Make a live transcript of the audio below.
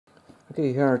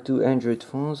Okay, here are two Android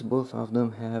phones. Both of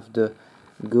them have the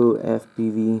Go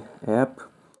FPV app.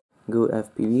 Go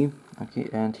FPV. Okay,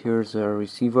 and here's a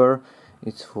receiver.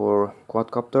 It's for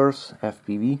quadcopters,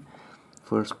 FPV,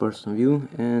 first person view,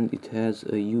 and it has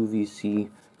a UVC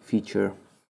feature.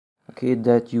 Okay,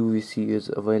 that UVC is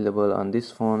available on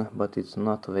this phone, but it's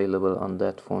not available on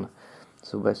that phone.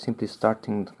 So by simply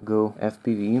starting Go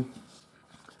FPV,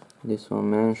 this one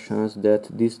mentions that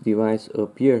this device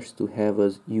appears to have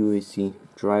a UVC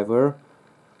driver.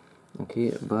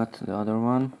 Okay, but the other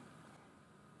one,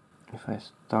 if I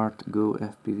start Go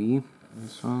FPV,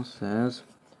 this one says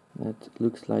that it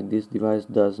looks like this device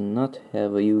does not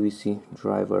have a UVC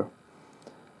driver.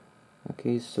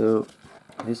 Okay, so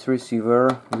this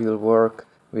receiver will work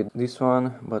with this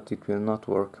one, but it will not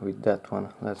work with that one.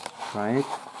 Let's try it.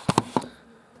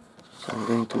 So I'm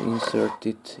going to insert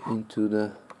it into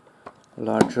the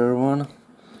larger one.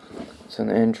 It's an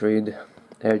Android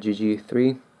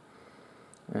LGG3,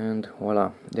 and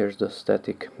voila, there's the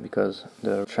static because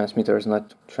the transmitter is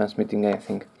not transmitting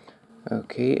anything.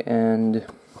 Okay, and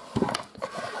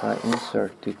if I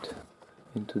insert it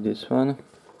into this one,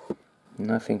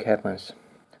 nothing happens.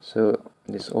 So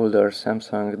this older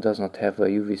Samsung does not have a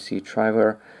UVC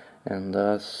driver, and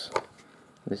thus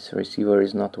this receiver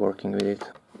is not working with it.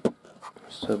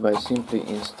 So by simply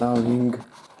installing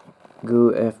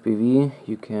Go FPV,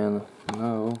 you can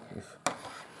know if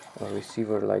a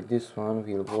receiver like this one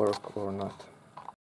will work or not.